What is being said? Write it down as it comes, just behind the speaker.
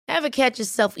Ever catch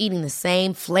yourself eating the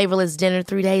same flavorless dinner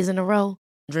 3 days in a row?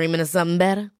 Dreaming of something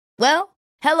better? Well,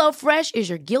 HelloFresh is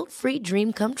your guilt-free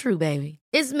dream come true, baby.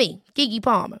 It's me, Keke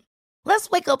Palmer. Let's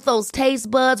wake up those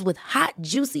taste buds with hot,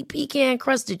 juicy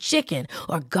pecan-crusted chicken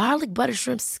or garlic butter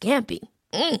shrimp scampi.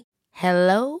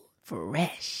 Hello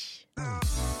Fresh.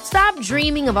 Stop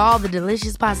dreaming of all the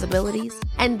delicious possibilities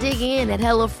and dig in at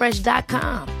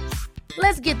HelloFresh.com.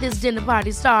 Let's get this dinner party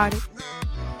started.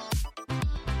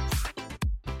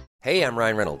 Hey, I'm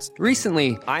Ryan Reynolds.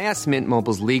 Recently, I asked Mint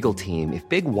Mobile's legal team if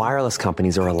big wireless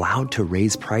companies are allowed to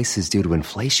raise prices due to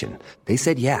inflation. They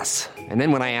said yes. And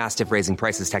then when I asked if raising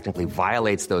prices technically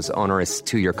violates those onerous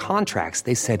two-year contracts,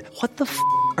 they said, "What the f***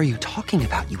 are you talking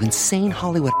about, you insane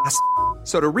Hollywood ass?"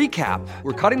 So to recap,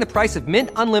 we're cutting the price of Mint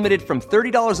Unlimited from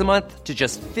 $30 a month to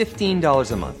just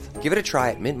 $15 a month. Give it a try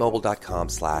at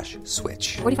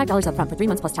mintmobile.com/switch. $45 up front for 3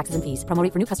 months plus taxes and fees. Promo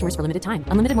rate for new customers for limited time.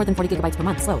 Unlimited more than 40 gigabytes per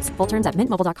month. Slows full terms at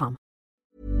mintmobile.com.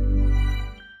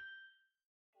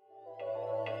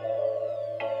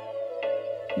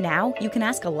 Now you can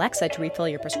ask Alexa to refill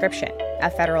your prescription. A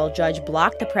federal judge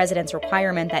blocked the president's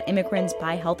requirement that immigrants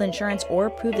buy health insurance or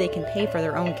prove they can pay for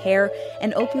their own care,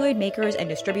 and opioid makers and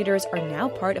distributors are now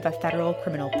part of a federal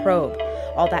criminal probe.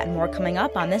 All that and more coming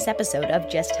up on this episode of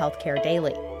Just Healthcare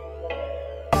Daily.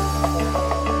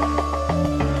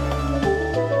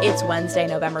 It's Wednesday,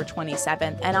 November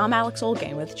 27th, and I'm Alex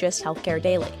Olgin with Just Healthcare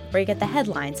Daily, where you get the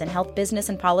headlines and health business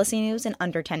and policy news in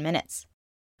under 10 minutes.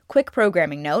 Quick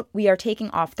programming note, we are taking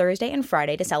off Thursday and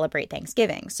Friday to celebrate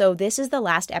Thanksgiving, so this is the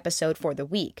last episode for the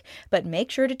week. But make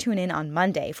sure to tune in on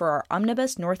Monday for our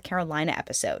Omnibus North Carolina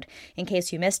episode. In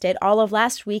case you missed it, all of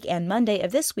last week and Monday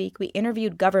of this week, we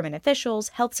interviewed government officials,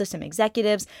 health system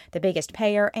executives, the biggest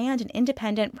payer, and an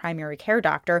independent primary care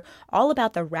doctor, all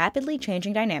about the rapidly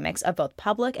changing dynamics of both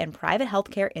public and private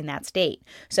healthcare in that state.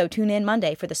 So tune in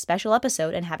Monday for the special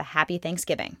episode and have a happy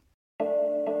Thanksgiving.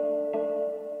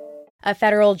 A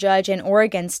federal judge in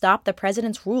Oregon stopped the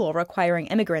president's rule requiring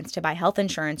immigrants to buy health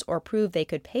insurance or prove they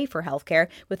could pay for health care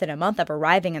within a month of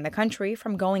arriving in the country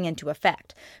from going into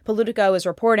effect. Politico is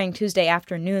reporting Tuesday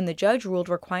afternoon the judge ruled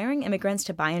requiring immigrants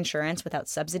to buy insurance without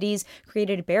subsidies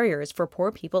created barriers for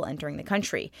poor people entering the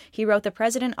country. He wrote the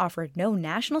president offered no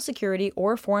national security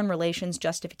or foreign relations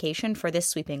justification for this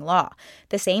sweeping law.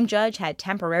 The same judge had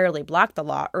temporarily blocked the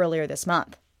law earlier this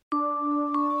month.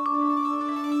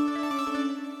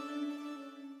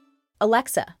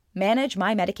 Alexa, manage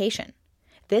my medication.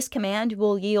 This command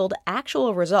will yield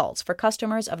actual results for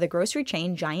customers of the grocery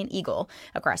chain Giant Eagle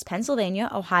across Pennsylvania,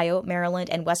 Ohio, Maryland,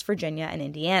 and West Virginia and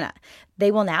Indiana.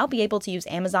 They will now be able to use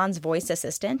Amazon's voice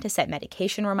assistant to set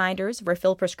medication reminders,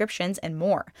 refill prescriptions, and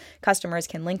more. Customers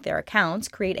can link their accounts,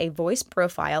 create a voice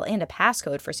profile, and a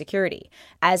passcode for security.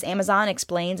 As Amazon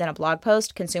explains in a blog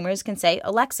post, consumers can say,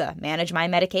 "Alexa, manage my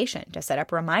medication," to set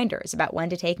up reminders about when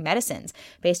to take medicines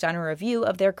based on a review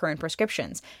of their current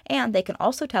prescriptions. And they can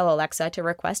also tell Alexa to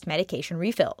request medication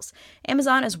refills.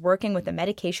 Amazon is working with the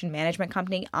medication management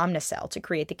company Omnicell to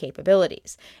create the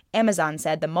capabilities. Amazon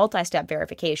said the multi-step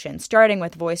verification, starting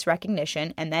with voice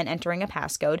recognition and then entering a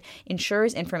passcode,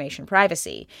 ensures information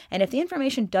privacy. And if the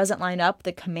information doesn't line up,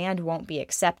 the command won't be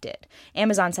accepted.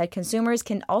 Amazon said consumers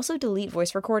can also delete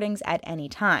voice recordings at any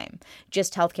time.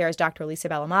 Just Healthcare's Dr. Lisa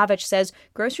Belamovich says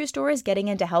grocery stores getting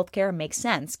into healthcare makes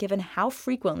sense given how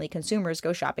frequently consumers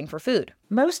go shopping for food.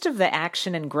 Most of the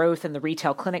action and growth in the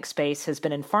retail clinic space has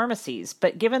been in pharmacies,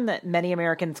 but given that many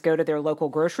Americans go to their local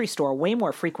grocery store way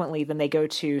more frequently than they go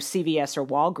to CVS or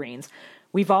Walgreens,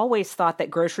 we've always thought that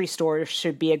grocery stores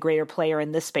should be a greater player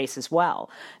in this space as well.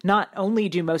 Not only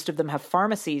do most of them have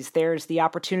pharmacies, there's the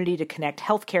opportunity to connect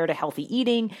healthcare to healthy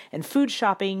eating and food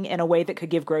shopping in a way that could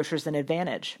give grocers an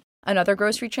advantage. Another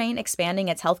grocery chain expanding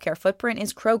its healthcare footprint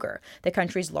is Kroger. The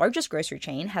country's largest grocery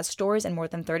chain has stores in more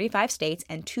than 35 states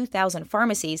and 2,000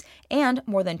 pharmacies and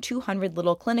more than 200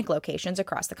 little clinic locations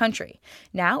across the country.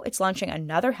 Now it's launching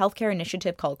another healthcare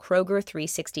initiative called Kroger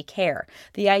 360 Care.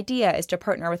 The idea is to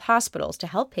partner with hospitals to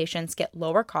help patients get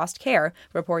lower-cost care,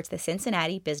 reports the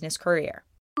Cincinnati Business Courier.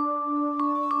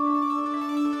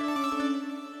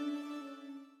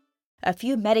 A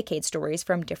few Medicaid stories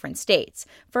from different states.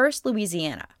 First,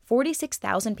 Louisiana.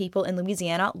 46,000 people in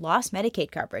Louisiana lost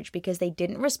Medicaid coverage because they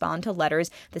didn't respond to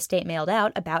letters the state mailed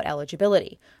out about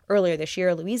eligibility. Earlier this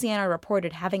year, Louisiana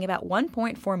reported having about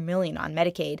 1.4 million on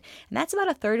Medicaid, and that's about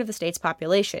a third of the state's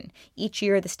population. Each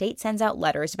year, the state sends out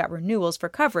letters about renewals for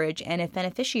coverage, and if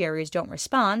beneficiaries don't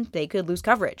respond, they could lose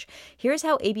coverage. Here's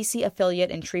how ABC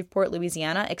affiliate in Shreveport,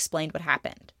 Louisiana, explained what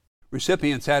happened.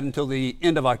 Recipients had until the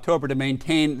end of October to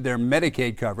maintain their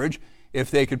Medicaid coverage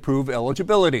if they could prove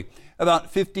eligibility.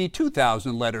 About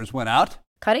 52,000 letters went out.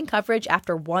 Cutting coverage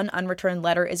after one unreturned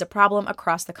letter is a problem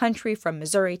across the country from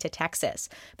Missouri to Texas.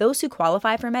 Those who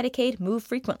qualify for Medicaid move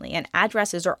frequently, and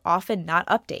addresses are often not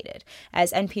updated.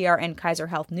 As NPR and Kaiser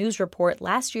Health News report,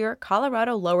 last year,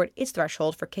 Colorado lowered its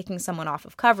threshold for kicking someone off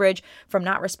of coverage from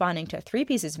not responding to 3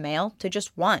 pieces of mail to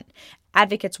just 1.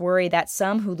 Advocates worry that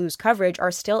some who lose coverage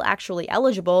are still actually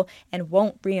eligible and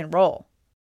won't re-enroll.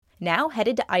 Now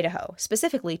headed to Idaho,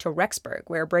 specifically to Rexburg,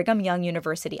 where Brigham Young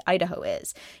University, Idaho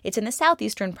is. It's in the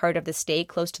southeastern part of the state,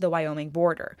 close to the Wyoming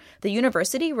border. The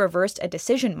university reversed a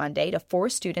decision Monday to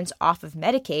force students off of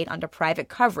Medicaid onto private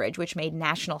coverage, which made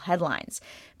national headlines.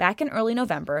 Back in early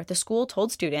November, the school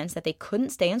told students that they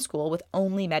couldn't stay in school with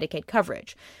only Medicaid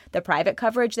coverage. The private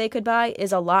coverage they could buy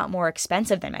is a lot more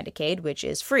expensive than Medicaid, which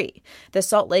is free. The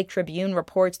Salt Lake Tribune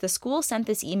reports the school sent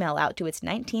this email out to its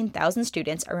 19,000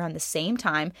 students around the same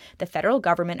time the federal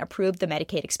government approved the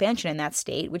Medicaid expansion in that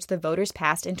state, which the voters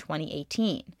passed in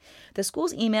 2018. The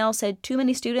school's email said too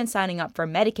many students signing up for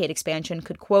Medicaid expansion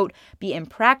could, quote, be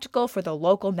impractical for the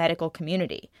local medical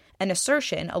community. An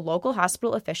assertion a local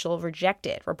hospital official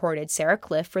rejected, reported Sarah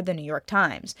Cliff for the New York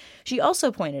Times. She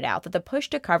also pointed out that the push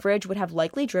to coverage would have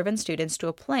likely driven students to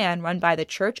a plan run by the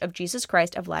Church of Jesus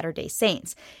Christ of Latter-day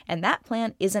Saints, and that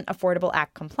plan isn't Affordable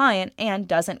Act compliant and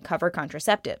doesn't cover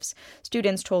contraceptives.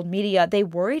 Students told media they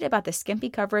worried about the skimpy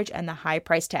coverage and the high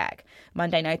price tag.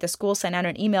 Monday night, the school sent out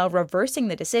an email reversing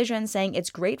the decision, saying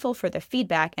it's grateful for the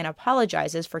feedback and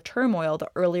apologizes for turmoil the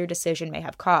earlier decision may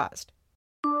have caused.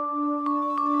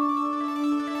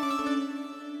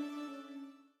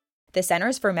 The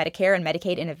Centers for Medicare and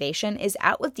Medicaid Innovation is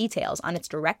out with details on its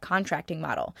direct contracting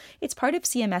model. It's part of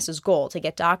CMS's goal to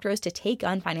get doctors to take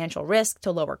on financial risk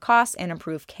to lower costs and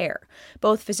improve care.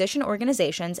 Both physician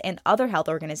organizations and other health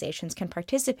organizations can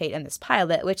participate in this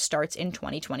pilot, which starts in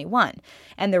 2021.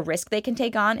 And the risk they can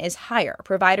take on is higher.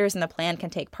 Providers in the plan can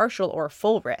take partial or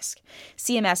full risk.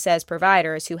 CMS says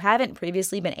providers who haven't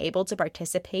previously been able to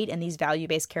participate in these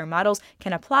value-based care models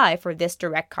can apply for this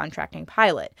direct contracting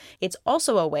pilot. It's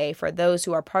also a way for those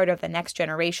who are part of the next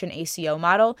generation ACO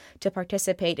model to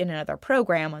participate in another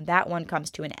program when that one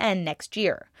comes to an end next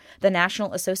year. The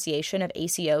National Association of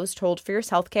ACOs told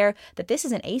Fierce Healthcare that this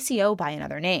is an ACO by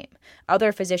another name.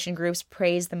 Other physician groups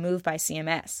praised the move by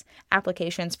CMS.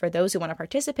 Applications for those who want to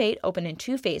participate open in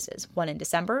 2 phases, one in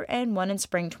December and one in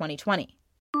spring 2020.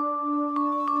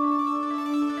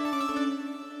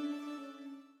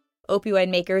 Opioid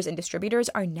makers and distributors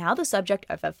are now the subject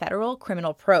of a federal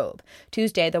criminal probe.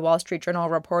 Tuesday, the Wall Street Journal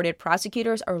reported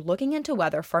prosecutors are looking into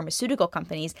whether pharmaceutical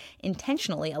companies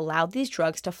intentionally allowed these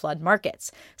drugs to flood markets.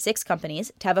 6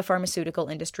 companies, Teva Pharmaceutical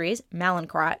Industries,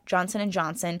 Mallinckrodt, Johnson &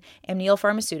 Johnson, Amneal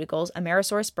Pharmaceuticals,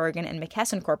 AmerisourceBergen, and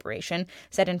McKesson Corporation,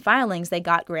 said in filings they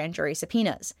got grand jury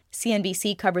subpoenas.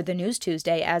 CNBC covered the news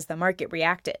Tuesday as the market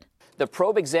reacted. The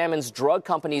probe examines drug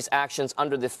companies' actions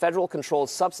under the Federal Controlled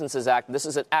Substances Act. This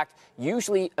is an act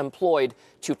usually employed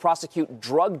to prosecute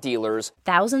drug dealers.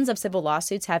 Thousands of civil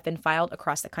lawsuits have been filed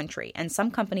across the country, and some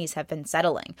companies have been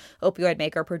settling. Opioid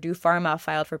maker Purdue Pharma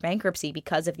filed for bankruptcy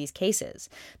because of these cases.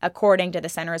 According to the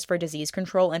Centers for Disease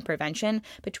Control and Prevention,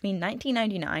 between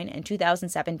 1999 and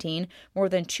 2017, more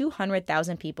than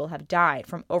 200,000 people have died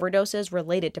from overdoses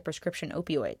related to prescription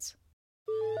opioids.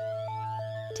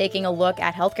 Taking a look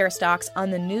at healthcare stocks on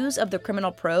the news of the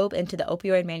criminal probe into the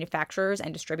opioid manufacturers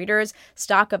and distributors,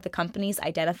 stock of the companies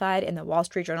identified in the Wall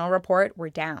Street Journal report were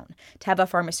down. Teva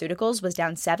Pharmaceuticals was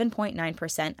down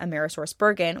 7.9%,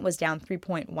 AmerisourceBergen was down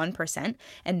 3.1%,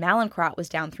 and Mallinckrodt was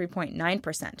down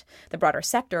 3.9%. The broader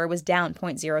sector was down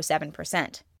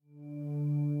 0.07%.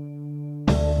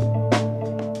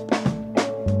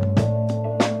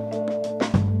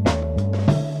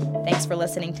 Thanks for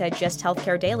listening to Just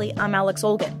Healthcare Daily. I'm Alex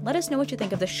Olgin. Let us know what you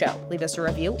think of the show. Leave us a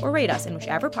review or rate us in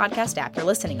whichever podcast app you're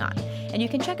listening on. And you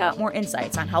can check out more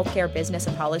insights on healthcare, business,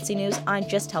 and policy news on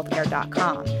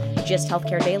justhealthcare.com. Just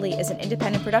Healthcare Daily is an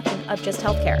independent production of Just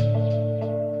Healthcare.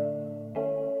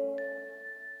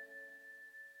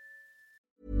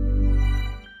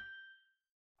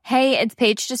 Hey, it's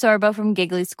Paige DeSorbo from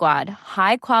Giggly Squad.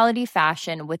 High quality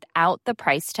fashion without the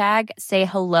price tag. Say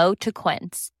hello to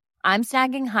Quince. I'm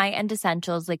snagging high-end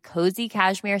essentials like cozy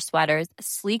cashmere sweaters,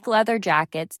 sleek leather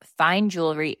jackets, fine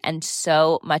jewelry, and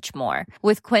so much more.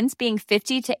 With Quince being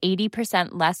 50 to 80%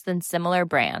 less than similar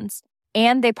brands.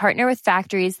 And they partner with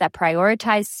factories that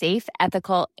prioritize safe,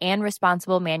 ethical, and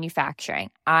responsible manufacturing.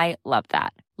 I love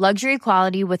that. Luxury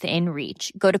quality within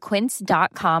reach. Go to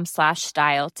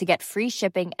quince.com/style to get free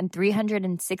shipping and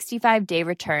 365-day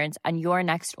returns on your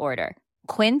next order.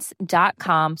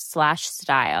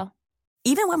 Quince.com/style.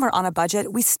 Even when we're on a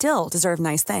budget, we still deserve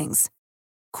nice things.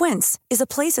 Quince is a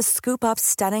place to scoop up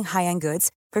stunning high-end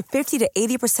goods for 50 to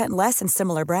 80% less than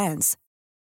similar brands.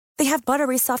 They have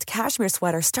buttery soft cashmere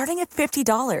sweaters starting at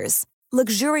 $50,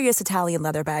 luxurious Italian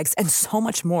leather bags, and so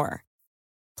much more.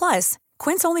 Plus,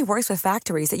 Quince only works with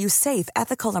factories that use safe,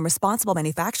 ethical, and responsible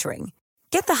manufacturing.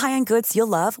 Get the high-end goods you'll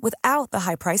love without the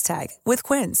high price tag with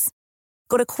Quince.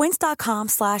 Go to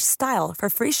quince.com/style for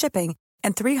free shipping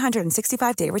and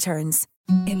 365-day returns.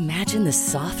 Imagine the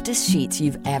softest sheets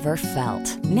you've ever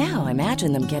felt. Now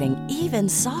imagine them getting even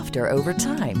softer over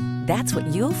time. That's what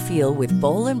you'll feel with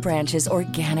Boll & Branch's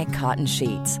organic cotton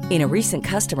sheets. In a recent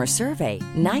customer survey,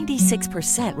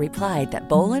 96% replied that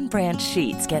Boll & Branch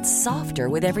sheets get softer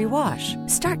with every wash.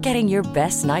 Start getting your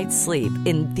best night's sleep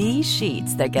in these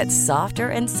sheets that get softer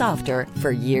and softer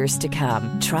for years to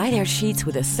come. Try their sheets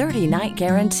with a 30-night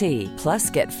guarantee. Plus,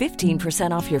 get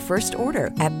 15% off your first order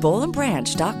at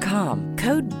bollandbranch.com.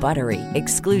 Code BUTTERY.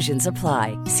 Exclusions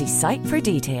apply. See site for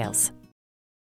details.